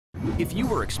If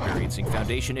you are experiencing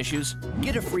foundation issues,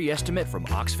 get a free estimate from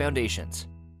Ox Foundations.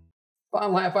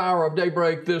 Final half hour of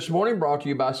Daybreak this morning brought to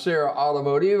you by Sarah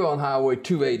Automotive on Highway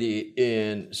 280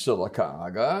 in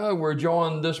Sylacauga. We're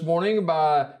joined this morning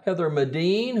by Heather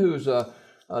Medine, who's a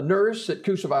nurse at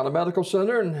Coosa Valley Medical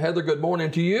Center. And Heather, good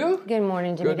morning to you. Good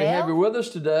morning, Jimmy. Good to have you with us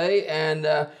today. And,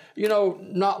 you know,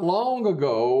 not long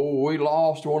ago, we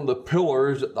lost one of the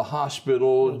pillars at the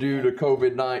hospital due to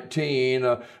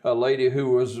COVID-19, a lady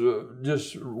who was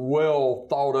just well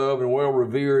thought of and well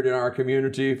revered in our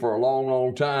community for a long,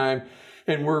 long time.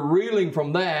 And we're reeling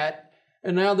from that.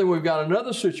 And now then we've got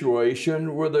another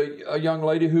situation with a young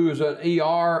lady who is an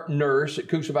ER nurse at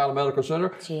Coosa Valley Medical Center.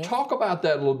 Talk about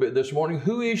that a little bit this morning.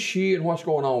 Who is she and what's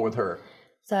going on with her?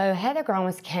 So Heather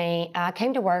Grommes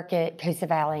came to work at Coosa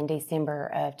Valley in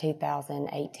December of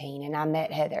 2018, and I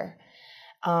met Heather.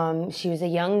 She was a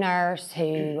young nurse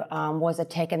who was a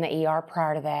tech in the ER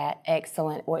prior to that.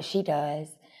 Excellent what she does.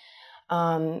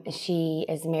 She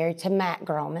is married to Matt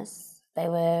Grommes. They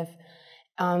live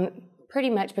pretty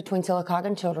much between Sylacauga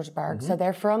and Childersburg, so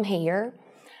they're from here.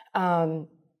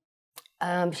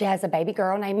 She has a baby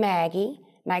girl named Maggie.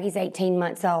 Maggie's 18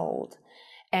 months old.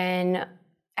 And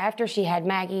after she had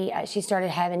Maggie, she started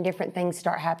having different things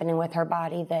start happening with her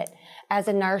body that, as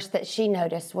a nurse, that she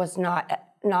noticed was not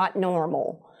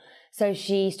normal. So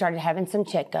she started having some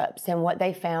checkups, and what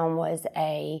they found was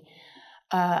a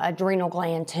adrenal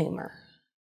gland tumor.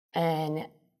 And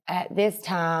at this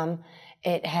time,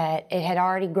 it had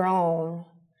already grown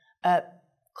up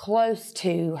close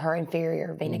to her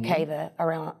inferior vena cava,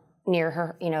 around near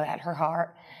her, at her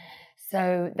heart.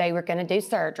 So they were going to do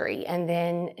surgery, and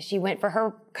then she went for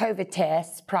her COVID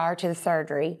test prior to the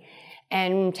surgery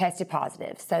and tested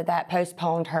positive. So that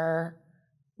postponed her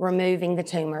removing the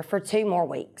tumor for 2 more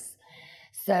weeks.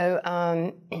 So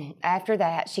after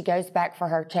that, she goes back for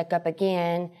her checkup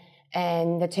again,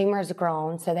 and the tumor has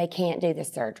grown, so they can't do the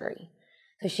surgery.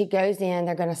 So she goes in,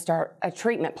 they're going to start a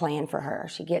treatment plan for her.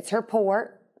 She gets her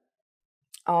port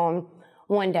on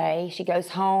one day. She goes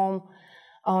home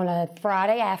on a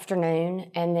Friday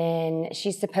afternoon, and then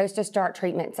she's supposed to start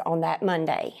treatments on that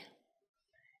Monday.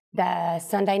 The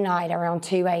Sunday night around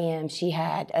 2 a.m., she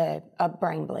had a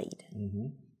brain bleed.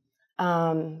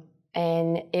 And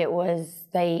it was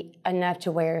enough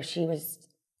to where she was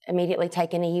immediately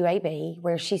taken to UAB,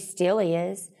 where she still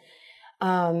is.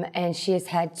 And she has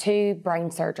had 2 brain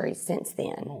surgeries since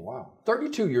then. Oh, wow.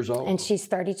 32 years old. And she's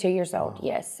 32 years old,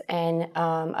 yes. And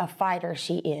a fighter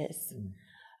she is.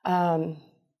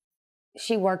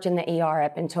 She worked in the ER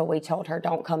up until we told her,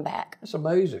 don't come back. That's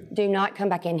amazing. Do not come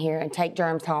back in here and take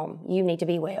germs home. You need to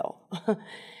be well.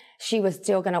 She was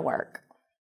still going to work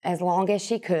as long as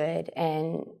she could.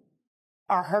 And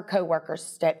her coworkers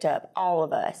stepped up, all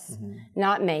of us,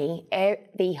 not me.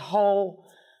 The whole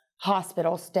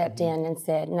hospital stepped in and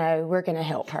said, no, we're going to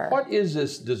help her. What is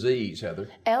this disease, Heather?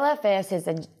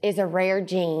 LFS is a rare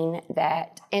gene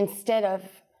that, instead of,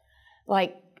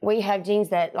 like, we have genes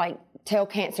that, like, tell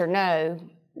cancer no,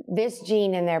 this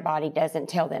gene in their body doesn't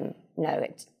tell them no.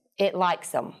 It likes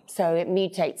them, so it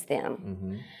mutates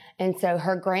them. And so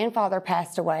her grandfather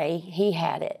passed away. He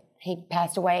had it. He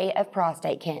passed away of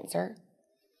prostate cancer.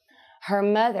 Her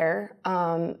mother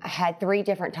had 3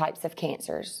 different types of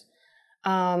cancers.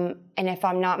 And if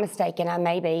I'm not mistaken, I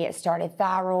may be, it started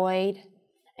thyroid,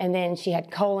 and then she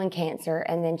had colon cancer,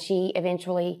 and then she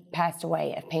eventually passed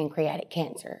away of pancreatic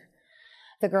cancer.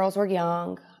 The girls were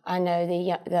young. I know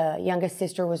the youngest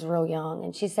sister was real young,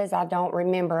 and she says, I don't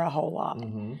remember a whole lot.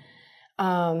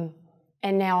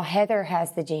 And now Heather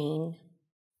has the gene.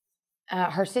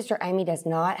 Her sister Amy does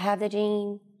not have the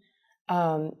gene.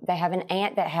 They have an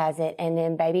aunt that has it, and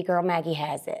then baby girl Maggie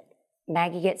has it.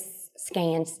 Maggie gets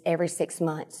scans every 6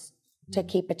 months to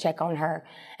keep a check on her.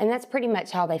 And that's pretty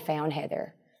much how they found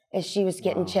Heather, is she was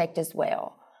getting checked as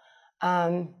well.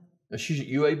 She's at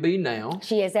UAB now.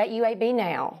 She is at UAB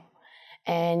now.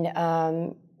 And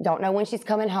don't know when she's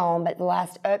coming home, but the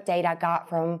last update I got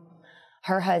from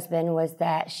her husband was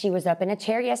that she was up in a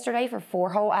chair yesterday for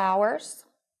 4 whole hours.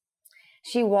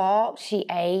 She walked, she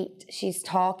ate, she's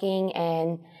talking,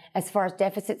 and as far as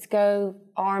deficits go,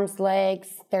 arms, legs,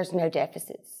 there's no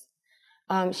deficits.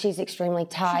 She's extremely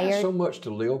tired. She has so much to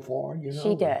live for, you know.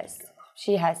 She does.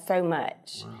 She has so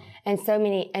much. Wow. And so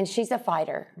many, and she's a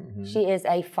fighter. She is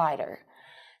a fighter.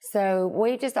 So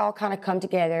we just all kind of come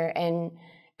together and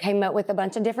came up with a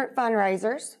bunch of different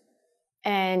fundraisers.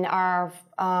 And our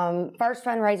first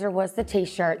fundraiser was the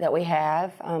T-shirt that we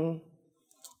have.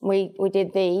 We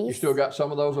did these. You still got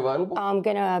some of those available? I'm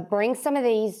gonna bring some of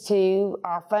these to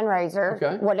our fundraiser.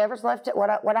 Okay. Whatever's left,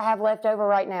 what I have left over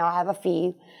right now, I have a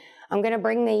few. I'm going to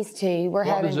bring these two.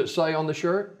 What does it say on the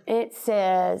shirt? It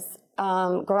says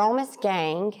Grommes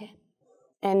Gang,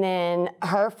 and then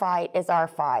her fight is our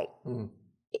fight. Mm.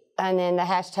 And then the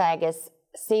hashtag is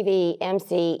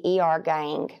CVMCER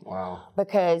Gang. Wow.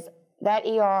 Because that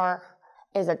ER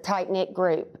is a tight-knit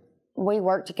group. We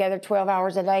work together 12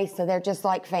 hours a day, so they're just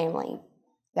like family.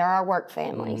 They're our work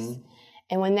families. Mm-hmm.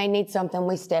 And when they need something,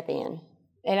 we step in.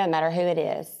 It doesn't matter who it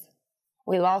is.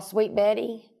 We lost Sweet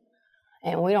Betty,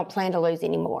 and we don't plan to lose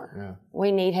anymore. Yeah.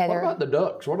 We need Heather. What about the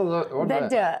ducks? What are the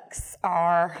ducks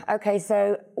are, okay,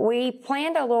 so we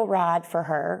planned a little ride for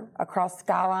her across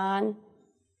Skyline,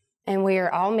 and we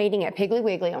are all meeting at Piggly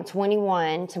Wiggly on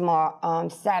 21 tomorrow,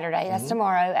 Saturday. That's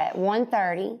tomorrow at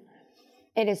 1:30.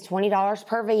 It is $20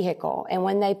 per vehicle, and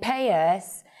when they pay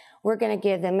us, we're going to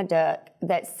give them a duck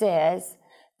that says,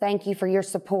 "Thank you for your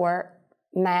support,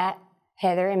 Matt,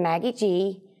 Heather, and Maggie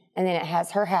G." And then it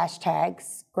has her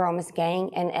hashtags, Grommes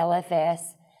Gang and LFS,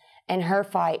 and her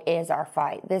fight is our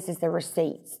fight. This is the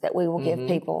receipts that we will give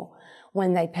people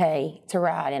when they pay to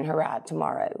ride in her ride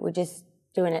tomorrow. We're just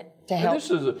doing it to help. This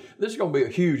is going to be a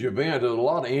huge event. There's a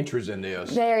lot of interest in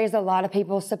this. There is a lot of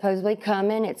people supposedly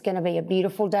coming. It's going to be a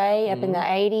beautiful day up in the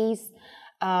 80s.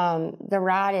 The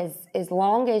ride is as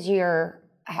long as you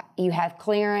have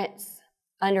clearance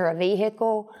under a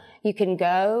vehicle, you can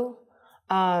go.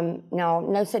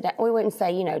 No sedan. We wouldn't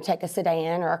say, take a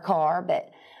sedan or a car, but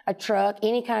a truck,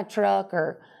 any kind of truck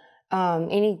or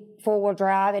any four-wheel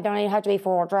drive. It don't even have to be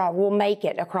four-wheel drive. We'll make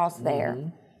it across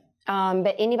there.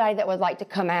 But anybody that would like to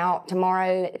come out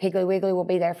tomorrow at Piggly Wiggly will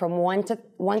be there from 1 to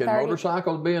 1:30. Can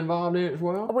motorcycles be involved in it as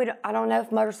well? I don't know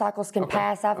if motorcycles can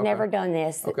pass. I've never done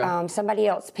this. Somebody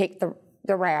else picked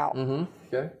the route.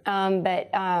 Okay. But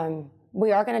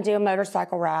we are going to do a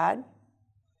motorcycle ride.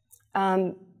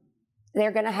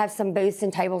 They're going to have some booths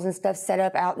and tables and stuff set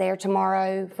up out there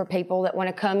tomorrow for people that want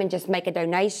to come and just make a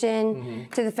donation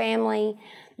to the family.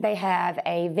 They have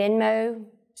a Venmo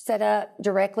set up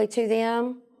directly to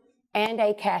them and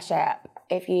a Cash App.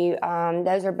 If you,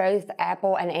 those are both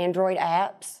Apple and Android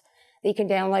apps that you can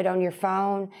download on your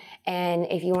phone. And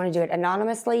if you want to do it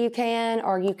anonymously, you can,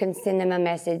 or you can send them a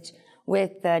message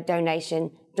with the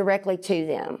donation directly to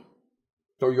them.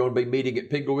 So you're going to be meeting at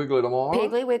Piggly Wiggly tomorrow?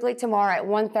 Piggly Wiggly tomorrow at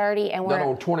 1:30, and we're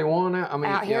on 21.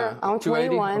 Out here on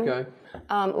 21. Okay.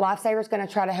 Lifesaver's going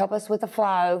to try to help us with the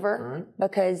flyover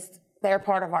because they're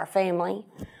part of our family.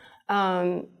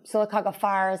 Sylacauga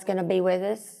Fire is going to be with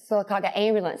us. Sylacauga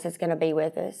Ambulance is going to be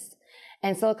with us,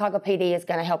 and Sylacauga PD is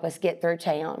going to help us get through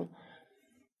town.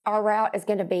 Our route is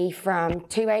going to be from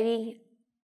 280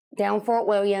 down Fort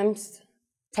Williams,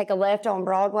 take a left on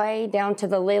Broadway down to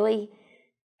the Lily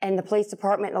and the police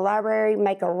department and the library,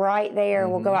 make a right there.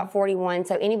 We'll go out 41.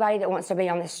 So anybody that wants to be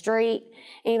on the street,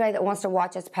 anybody that wants to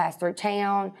watch us pass through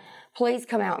town, please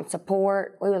come out and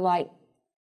support. We would like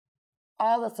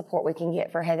all the support we can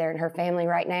get for Heather and her family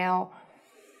right now.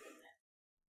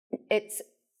 It's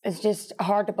just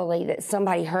hard to believe that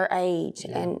somebody her age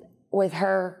and with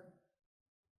her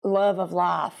love of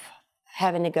life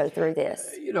having to go through this.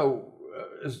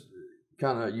 It's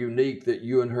kind of unique that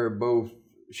you and her both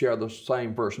share the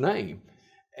same first name.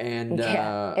 And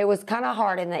it was kind of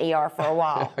hard in the ER for a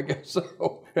while. I guess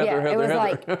so. Heather, it was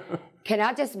like, can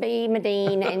I just be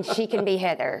Medine and she can be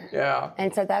Heather? Yeah.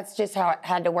 And so that's just how it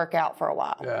had to work out for a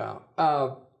while.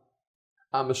 Yeah.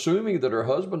 I'm assuming that her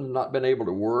husband has not been able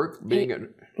to work.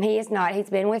 He is not. He's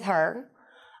been with her.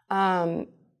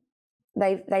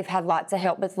 They've had lots of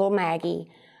help with little Maggie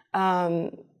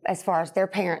as far as their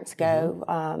parents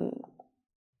go.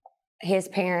 His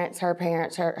parents,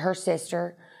 her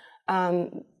sister.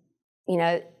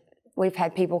 We've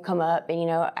had people come up and,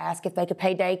 ask if they could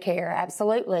pay daycare.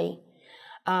 Absolutely.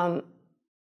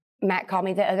 Matt called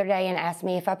me the other day and asked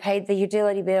me if I paid the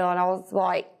utility bill, and I was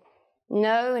like,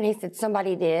 no. And he said,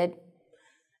 somebody did.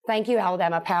 Thank you,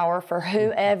 Alabama Power, for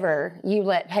whoever you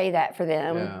let pay that for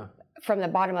them. Yeah. From the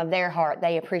bottom of their heart,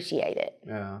 they appreciate it.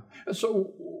 Yeah.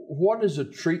 So what is the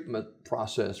treatment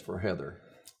process for Heather?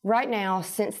 Right now,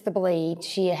 since the bleed,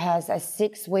 she has a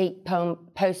 6-week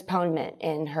postponement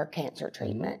in her cancer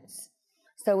treatments.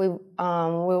 So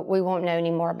we won't know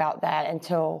any more about that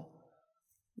until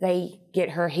they get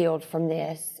her healed from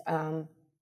this.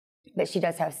 But she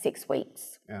does have 6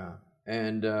 weeks. Yeah.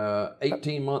 And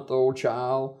 18-month-old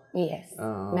child. Yes.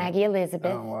 Maggie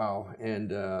Elizabeth. Oh, wow.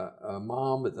 And a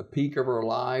mom at the peak of her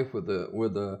life with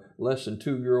a less than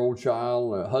 2-year-old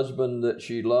child, a husband that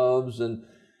she loves, and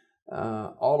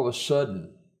all of a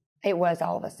sudden, it was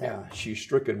all of a sudden. Yeah, she's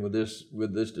stricken with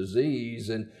this disease,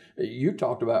 and you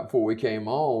talked about before we came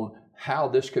on how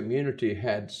this community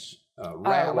had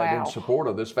rallied in support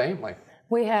of this family.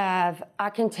 We have, I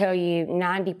can tell you,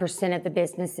 90% of the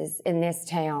businesses in this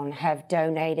town have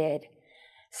donated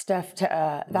stuff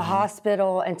to the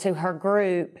hospital and to her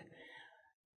group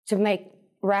to make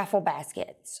raffle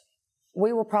baskets.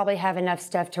 We will probably have enough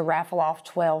stuff to raffle off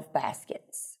 12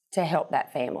 baskets to help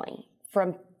that family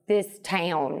from this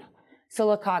town: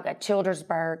 Sylacauga,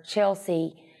 Childersburg,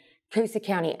 Chelsea, Coosa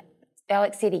County,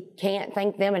 Alex City. Can't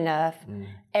thank them enough.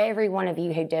 Every one of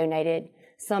you who donated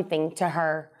something to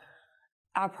her,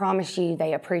 I promise you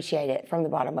they appreciate it from the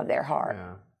bottom of their heart.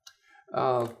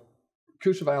 Yeah.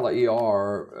 Coosa Valley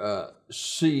ER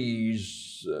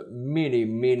sees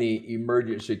many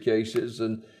emergency cases,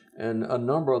 and a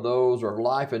number of those are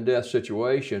life and death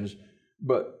situations.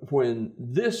 But when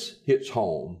this hits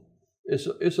home, it's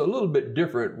a little bit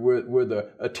different with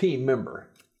a team member.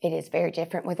 It is very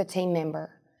different with a team member.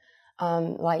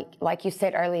 Like you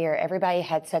said earlier, everybody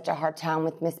had such a hard time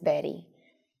with Miss Betty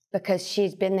because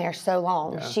she's been there so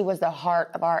long. Yeah. She was the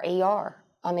heart of our ER.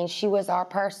 I mean, she was our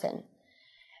person.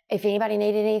 If anybody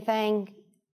needed anything,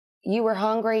 you were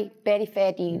hungry, Betty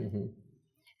fed you.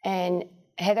 And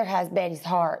Heather has Betty's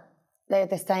heart. They're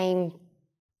the same,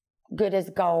 good as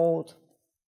gold.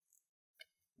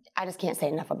 I just can't say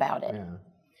enough about it. Yeah.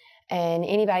 And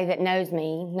anybody that knows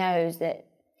me knows that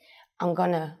I'm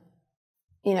going to,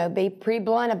 be pretty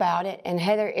blunt about it. And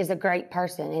Heather is a great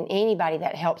person. And anybody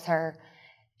that helps her,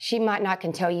 she might not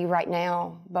can tell you right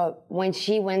now, but when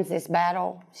she wins this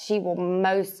battle, she will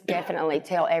most definitely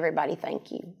tell everybody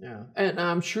thank you. Yeah, and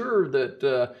I'm sure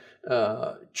that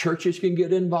churches can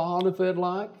get involved if they'd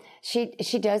like.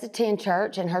 She does attend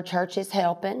church, and her church is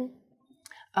helping.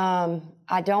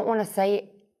 I don't want to say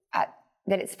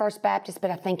that it's First Baptist, but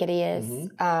I think it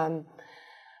is.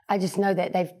 I just know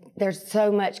that there's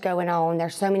so much going on.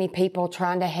 There's so many people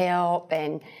trying to help,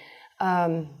 and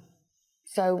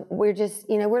so we're just,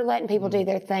 we're letting people do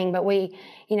their thing. But we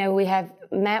have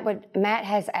Matt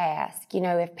has asked,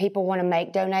 if people want to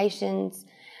make donations,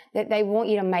 that they want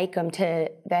you to make them to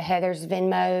the Heather's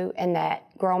Venmo and that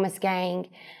Grommes gang,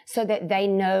 so that they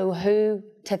know who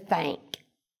to thank.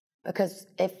 Because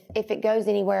if it goes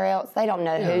anywhere else, they don't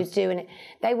know who's doing it.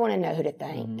 They want to know who to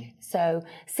thank. So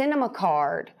send them a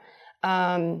card.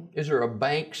 Is there a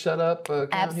bank set up?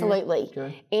 Absolutely.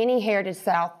 Okay. Any Heritage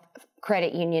South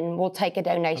credit union will take a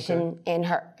donation in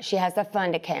her. She has a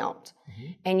fund account,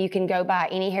 and you can go by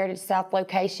any Heritage South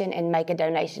location and make a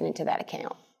donation into that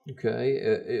account. Okay.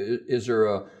 Is there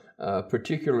a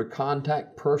particular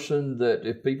contact person that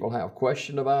if people have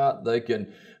question about, they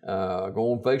can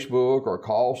go on Facebook or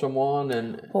call someone?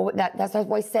 And well, that's why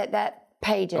we set that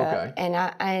page up,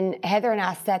 and Heather and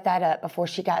I set that up before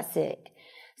she got sick.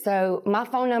 So my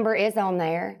phone number is on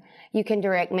there. You can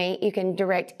direct me. You can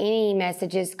direct any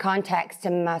messages, contacts to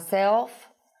myself,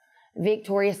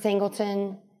 Victoria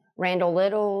Singleton, Randall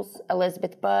Littles,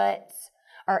 Elizabeth Butts,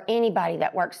 or anybody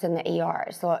that works in the ER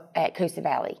at Coosa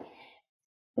Valley.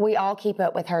 We all keep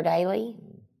up with her daily.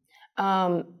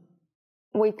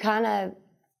 We've kind of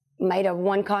made a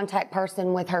one contact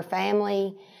person with her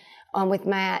family, with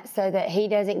Matt, so that he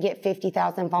doesn't get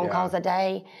 50,000 phone calls a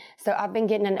day. So I've been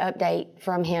getting an update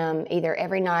from him either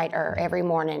every night or every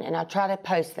morning, and I try to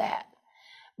post that.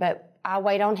 But I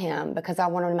wait on him because I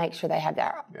want to make sure they have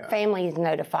their families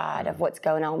notified of what's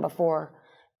going on before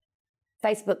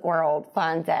Facebook world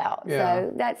finds out.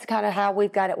 So that's kind of how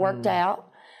we've got it worked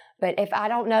out. But if I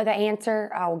don't know the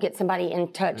answer, I will get somebody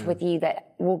in touch with you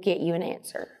that will get you an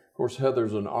answer. Of course,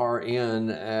 Heather's an RN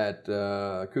at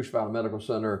Coosa Valley Medical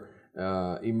Center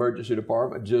Emergency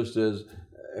Department, just as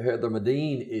Heather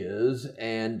Medine is.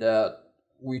 And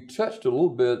we touched a little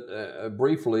bit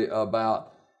briefly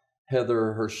about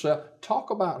Heather herself. Talk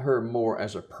about her more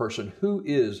as a person. Who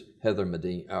is Heather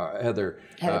Medine? Heather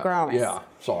Grommes. Yeah,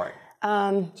 sorry.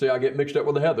 See, I get mixed up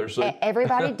with the Heathers. So.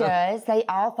 Everybody does. They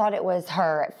all thought it was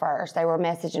her at first. They were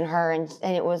messaging her, and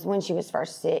it was when she was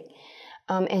first sick.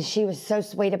 And she was so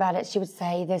sweet about it. She would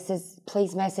say,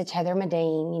 please message Heather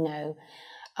Medine,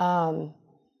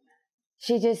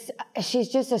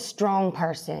 She's just a strong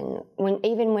person.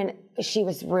 Even when she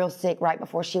was real sick right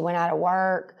before she went out of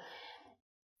work,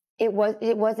 it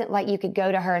wasn't like you could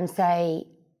go to her and say,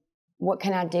 what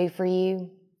can I do for you?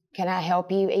 Can I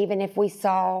help you? Even if we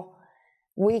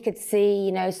could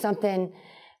see, something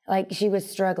like she was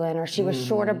struggling or she was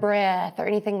short of breath or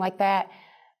anything like that,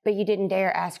 but you didn't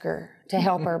dare ask her to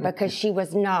help her because she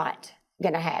was not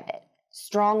going to have it.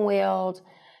 Strong-willed,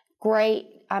 great.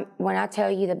 When I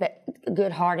tell you the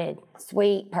good-hearted,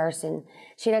 sweet person,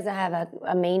 she doesn't have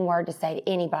a mean word to say to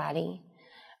anybody.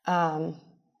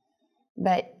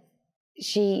 But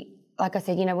she, like I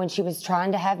said, when she was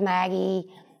trying to have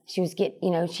Maggie, she was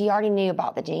she already knew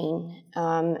about the gene,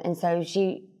 and so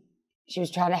she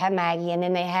was trying to have Maggie, and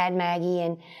then they had Maggie,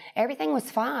 and everything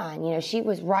was fine. She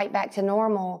was right back to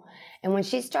normal. And when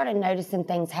she started noticing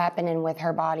things happening with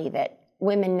her body that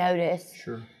women notice,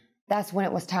 sure, that's when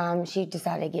it was time. She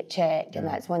decided to get checked, and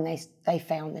that's when they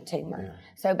found the tumor. Yeah.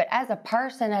 So, but as a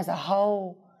person, as a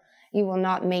whole, you will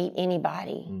not meet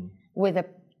anybody with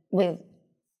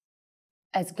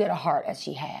as good a heart as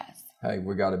she has. Hey,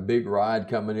 we got a big ride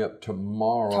coming up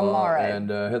tomorrow. And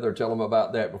Heather, tell them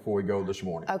about that before we go this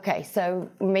morning. Okay, so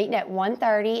we're meeting at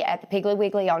 1:30 at the Piggly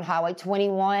Wiggly on Highway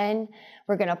 21.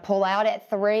 We're going to pull out at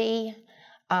 3.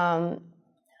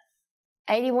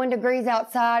 81 degrees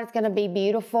outside. It's going to be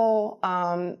beautiful.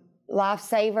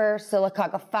 Lifesaver,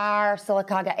 Sylacauga Fire,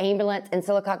 Sylacauga Ambulance, and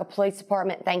Sylacauga Police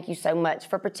Department, thank you so much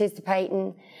for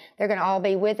participating. They're going to all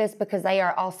be with us because they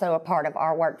are also a part of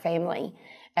our work family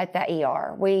at the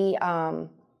ER.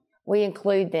 We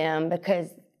include them because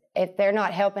if they're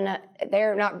not helping us,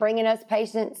 they're not bringing us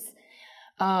patients,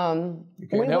 we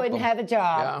wouldn't have a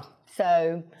job. Yeah.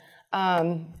 So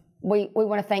we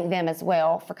want to thank them as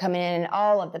well for coming in, and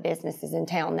all of the businesses in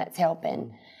town that's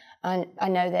helping. I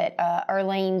know that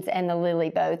Erlene's and the Lily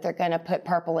both are going to put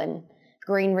purple and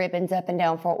green ribbons up and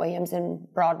down Fort Williams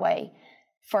and Broadway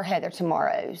for Heather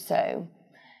tomorrow. So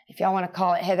if y'all want to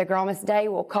call it Heather Grommes Day,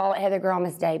 we'll call it Heather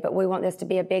Grommes Day. But we want this to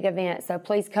be a big event, so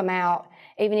please come out,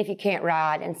 even if you can't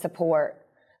ride, and support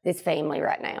this family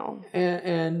right now.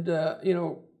 And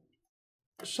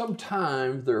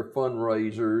sometimes there are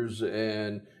fundraisers,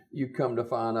 and you come to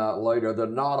find out later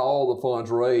that not all the funds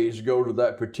raised go to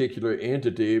that particular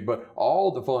entity, but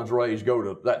all the funds raised go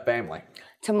to that family.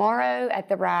 Tomorrow at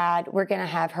the ride, we're going to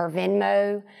have her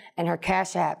Venmo and her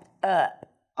Cash App up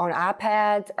on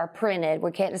iPads or printed.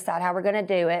 We can't decide how we're going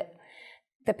to do it.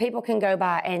 The people can go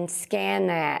by and scan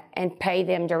that and pay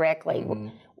them directly.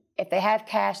 If they have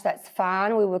cash, that's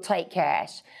fine. We will take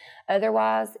cash.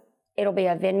 Otherwise, it'll be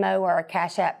a Venmo or a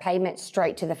Cash App payment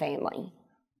straight to the family.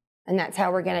 And that's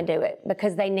how we're going to do it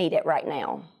because they need it right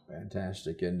now.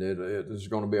 Fantastic. And it is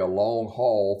going to be a long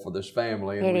haul for this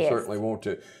family. And we certainly want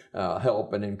to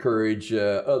help and encourage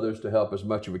others to help as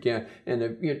much as we can. And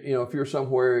if you're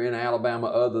somewhere in Alabama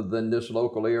other than this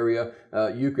local area,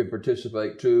 you can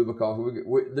participate too, because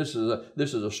this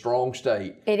is a strong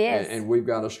state. It is. And we've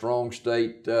got a strong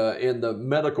state in the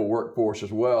medical workforce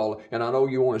as well. And I know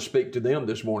you want to speak to them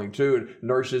this morning too, and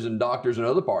nurses and doctors in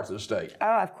other parts of the state.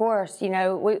 Oh, of course.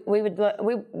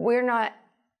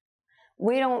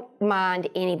 We don't mind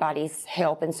anybody's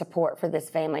help and support for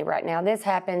this family right now. This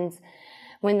happens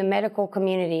when the medical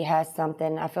community has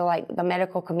something. I feel like the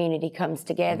medical community comes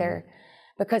together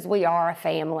because we are a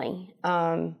family.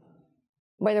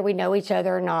 Whether we know each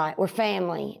other or not, we're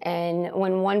family. And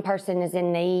when one person is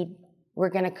in need, we're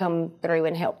going to come through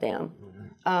and help them.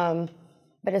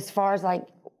 But as far as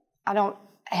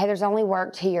Heather's only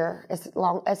worked here as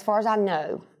far as I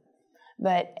know.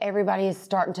 But everybody is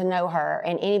starting to know her,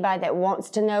 and anybody that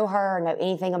wants to know her or know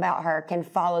anything about her can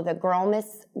follow the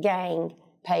Grommes Gang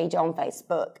page on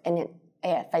Facebook, and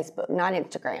Facebook, not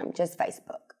Instagram, just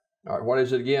Facebook. All right, what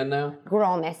is it again now?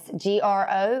 Grommes,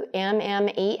 Grommes,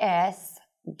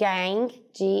 Gang,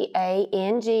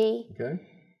 Gang, okay.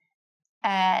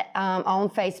 On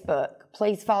Facebook.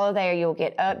 Please follow there. You'll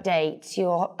get updates.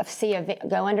 You'll see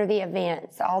go under the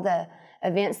events, all the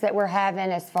events that we're having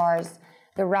as far as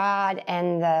the ride,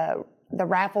 and the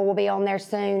raffle will be on there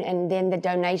soon, and then the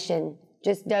donation,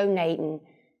 just donating,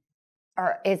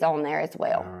 is on there as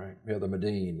well. All right, Heather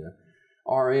Medine,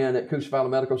 RN at Coosa Valley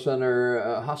Medical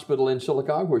Center Hospital in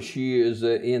Sylacauga, where she is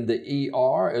in the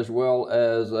ER, as well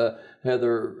as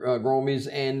Heather Grommes.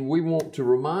 And we want to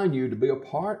remind you to be a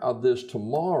part of this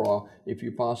tomorrow if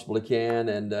you possibly can.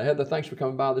 And Heather, thanks for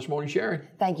coming by this morning, sharing.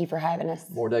 Thank you for having us.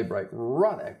 More Daybreak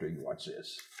right after you watch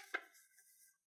this.